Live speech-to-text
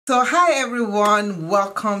So hi everyone,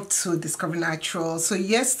 welcome to Discover Natural. So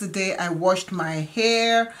yesterday I washed my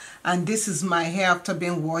hair, and this is my hair after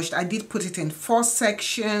being washed. I did put it in 4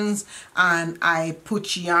 sections and I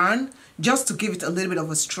put yarn just to give it a little bit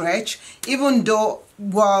of a stretch, even though,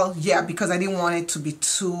 well, yeah, because I didn't want it to be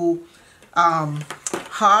too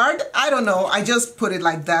hard. I don't know, I just put it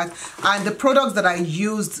like that. And the products that I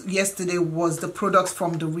used yesterday was the products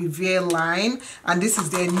from the Revere line, and this is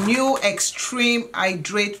their new Extreme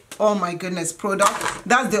Hydrate, oh my goodness, product.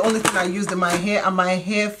 That's the only thing I used in my hair, and my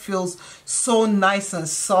hair feels so nice and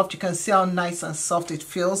soft. You can see how nice and soft it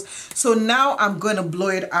feels. So now I'm going to blow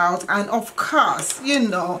it out, and of course, you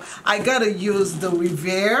know, I gotta use the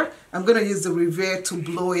Revere. I'm going to use the Revere to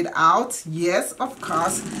blow it out. Yes, of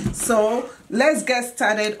course. So let's get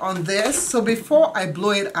started on this. So before I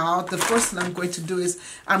blow it out, the first thing I'm going to do is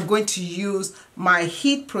I'm going to use my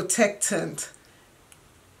heat protectant.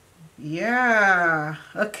 Yeah,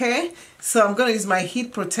 okay. So I'm going to use my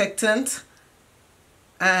heat protectant,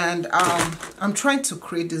 and I'm trying to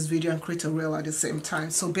create this video and create a reel at the same time.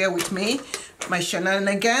 So bear with me, my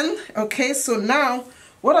shenanigan. Okay, so now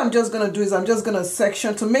what I'm just going to do is I'm just going to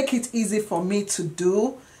section to make it easy for me to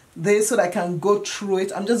do this so that I can go through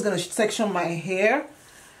it. I'm just going to section my hair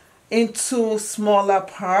into smaller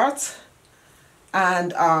parts,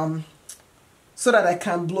 and so that I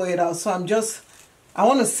can blow it out. So I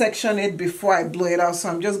want to section it before I blow it out. So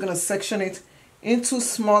I'm just going to section it into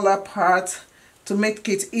smaller parts to make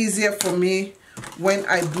it easier for me when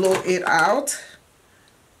I blow it out.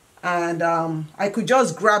 And I could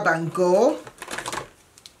just grab and go.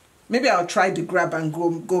 Maybe I'll try the grab and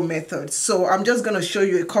go method. So I'm just going to show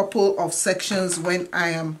you a couple of sections when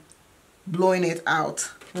I am blowing it out,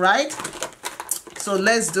 right? So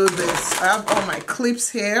let's do this. I have all my clips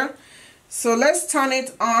here. So let's turn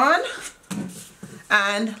it on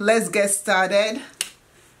and let's get started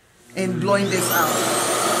in blowing this out.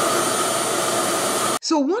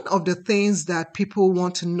 So one of the things that people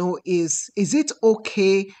want to know is it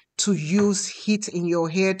okay to use heat in your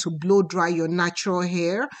hair to blow dry your natural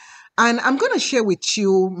hair? And I'm going to share with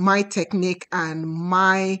you my technique and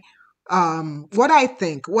my what I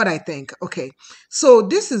think. Okay, so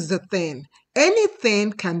this is the thing.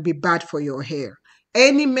 Anything can be bad for your hair.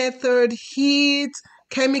 Any method, heat,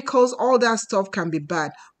 chemicals, all that stuff can be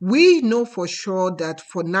bad. We know for sure that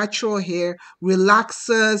for natural hair,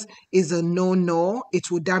 relaxers is a no-no.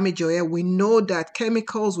 It will damage your hair. We know that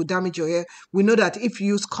chemicals will damage your hair. We know that if you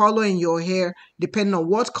use color in your hair, depending on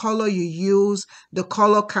what color you use, the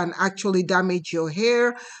color can actually damage your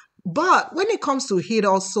hair. But when it comes to heat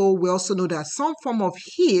also, we also know that some form of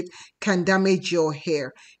heat can damage your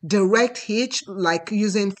hair. Direct heat, like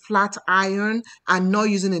using flat iron and not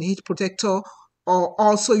using a heat protector, or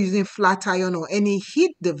also using flat iron or any heat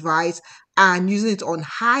device and using it on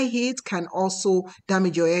high heat, can also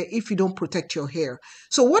damage your hair if you don't protect your hair.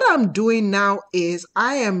 So what I'm doing now is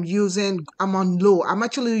I'm on low. I'm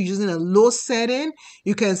actually using a low setting.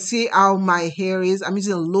 You can see how my hair is. I'm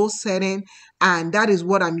using a low setting, and that is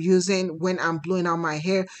what I'm using when I'm blowing out my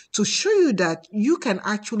hair, to show you that you can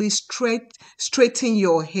actually straighten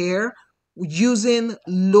your hair using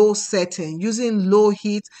low setting, using low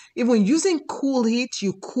heat, even using cool heat.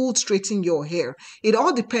 You could straighten your hair. It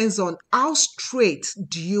all depends on how straight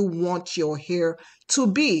do you want your hair to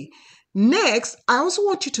be. Next, I also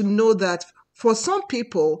want you to know that for some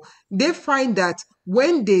people, they find that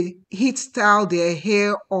when they heat style their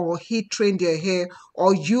hair or heat train their hair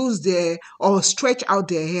or stretch out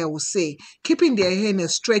their hair, we'll say, keeping their hair in a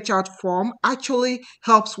stretch out form actually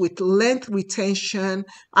helps with length retention,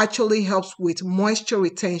 actually helps with moisture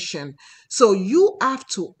retention. So you have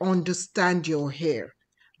to understand your hair,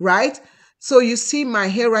 right? So you see my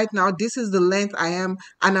hair right now, this is the length I am,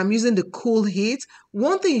 and I'm using the cool heat.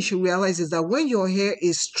 One thing you should realize is that when your hair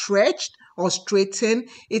is stretched or straightened,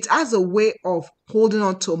 it has a way of holding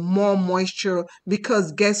on to more moisture,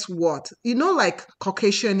 because guess what? You know, like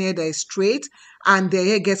Caucasian hair that is straight and their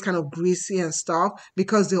hair gets kind of greasy and stuff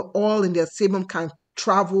because the oil in their sebum can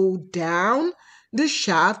travel down the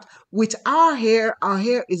shaft. With our hair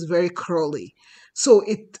is very curly, so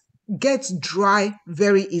it gets dry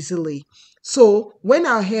very easily. So when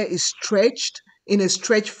our hair is stretched in a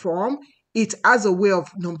stretch form, it has a way of,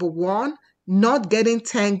 number one, not getting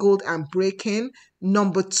tangled and breaking.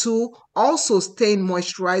 Number two, also staying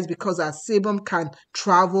moisturized, because our sebum can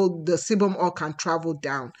travel, the sebum oil can travel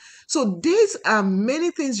down. So these are many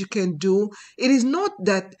things you can do. It is not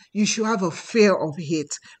that you should have a fear of heat.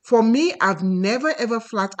 For me, I've never ever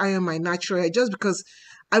flat ironed my natural hair just because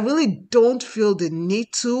I really don't feel the need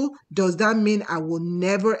to. Does that mean I will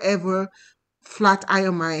never ever flat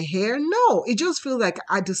iron my hair. No, it just feels like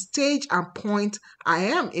at the stage and point I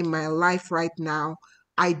am in my life right now,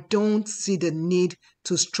 I don't see the need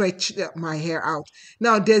to stretch my hair out.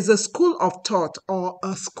 Now, there's a school of thought or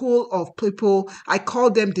a school of people, I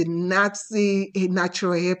call them the Nazi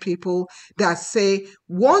natural hair people, that say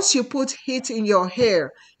once you put heat in your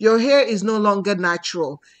hair is no longer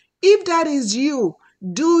natural. If that is you,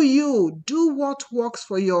 do what works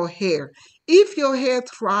for your hair. If your hair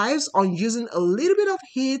thrives on using a little bit of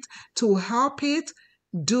heat to help it,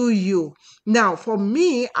 do you. Now, for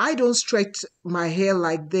me, I don't stretch my hair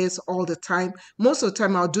like this all the time. Most of the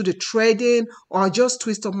time, I'll do the threading or I'll just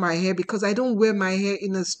twist up my hair because I don't wear my hair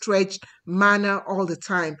in a stretched manner all the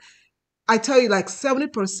time. I tell you, like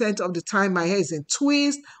 70% of the time, my hair is in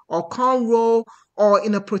twist or cornrow or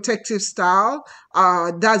in a protective style.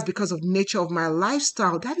 That's because of the nature of my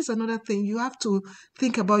lifestyle. That is another thing. You have to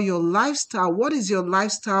think about your lifestyle. What is your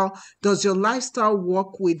lifestyle? Does your lifestyle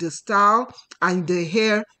work with the style and the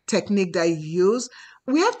hair technique that you use?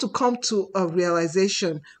 We have to come to a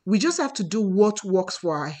realization. We just have to do what works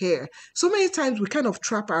for our hair. So many times we kind of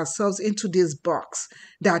trap ourselves into this box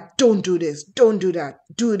that don't do this, don't do that,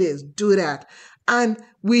 do this, do that. And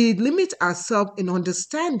we limit ourselves in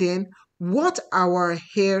understanding what our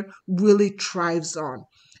hair really thrives on.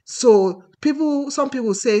 So some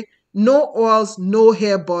people say, no oils, no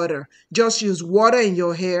hair butter. Just use water in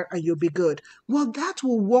your hair and you'll be good. Well, that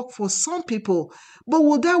will work for some people. But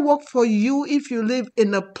will that work for you if you live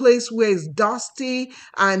in a place where it's dusty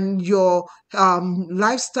and your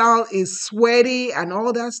lifestyle is sweaty and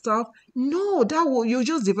all that stuff? No, you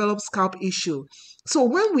just develop scalp issue. So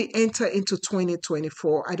when we enter into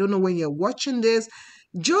 2024, I don't know when you're watching this,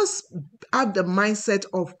 just have the mindset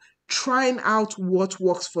of trying out what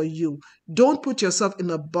works for you. Don't put yourself in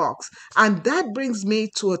a box. And that brings me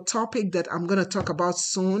to a topic that I'm going to talk about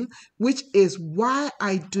soon, which is why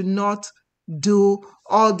I do not do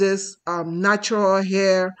all this natural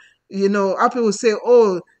hair. You know, people say,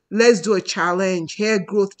 oh, let's do a challenge, hair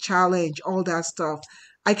growth challenge, all that stuff.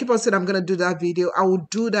 I keep on saying I'm going to do that video. I will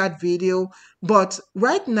do that video. But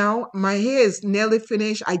right now, my hair is nearly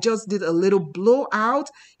finished. I just did a little blowout.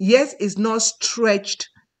 Yes, it's not stretched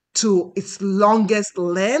to its longest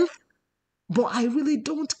length, but I really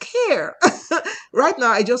don't care. Right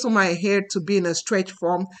now, I just want my hair to be in a stretch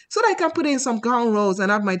form so that I can put in some cornrows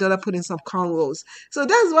and have my daughter put in some cornrows. So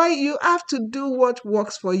that's why you have to do what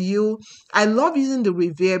works for you. I love using the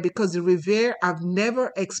Reveal because the Reveal, I've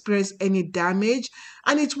never experienced any damage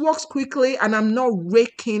and it works quickly and I'm not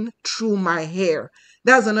raking through my hair.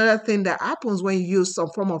 That's another thing that happens when you use some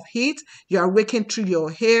form of heat. You are raking through your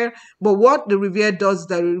hair. But what the Reveal does,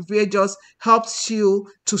 the Reveal just helps you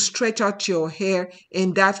to stretch out your hair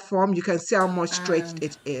in that form. You can see how much stretched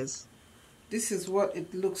it is. This is what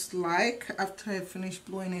it looks like after I finish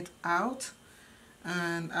blowing it out.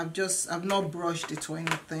 And I've not brushed it or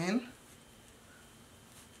anything.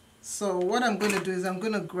 So what I'm going to do is I'm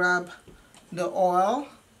going to grab the oil.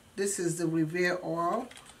 This is the Reveal oil.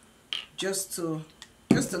 Just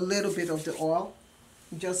a little bit of the oil,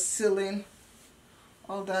 just sealing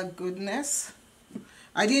all that goodness.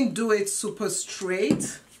 I didn't do it super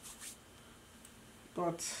straight,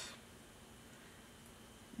 but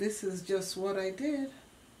this is just what I did.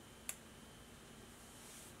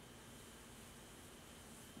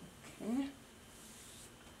 Okay.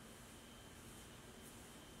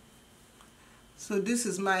 So this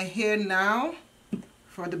is my hair now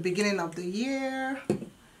for the beginning of the year.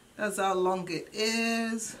 That's how long it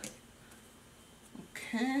is.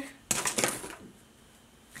 Okay.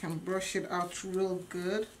 Can brush it out real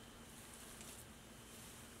good.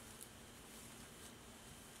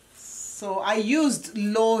 So I used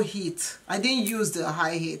low heat. I didn't use the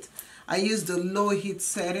high heat. I used the low heat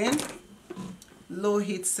setting. Low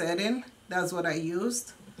heat setting. That's what I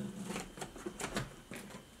used.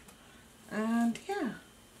 And yeah.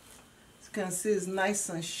 As you can see, it's nice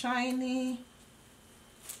and shiny.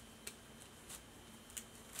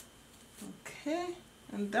 Okay,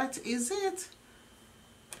 and that is it.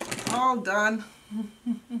 All done.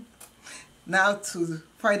 Now to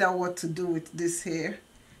find out what to do with this hair,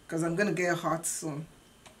 because I'm going to get hot soon.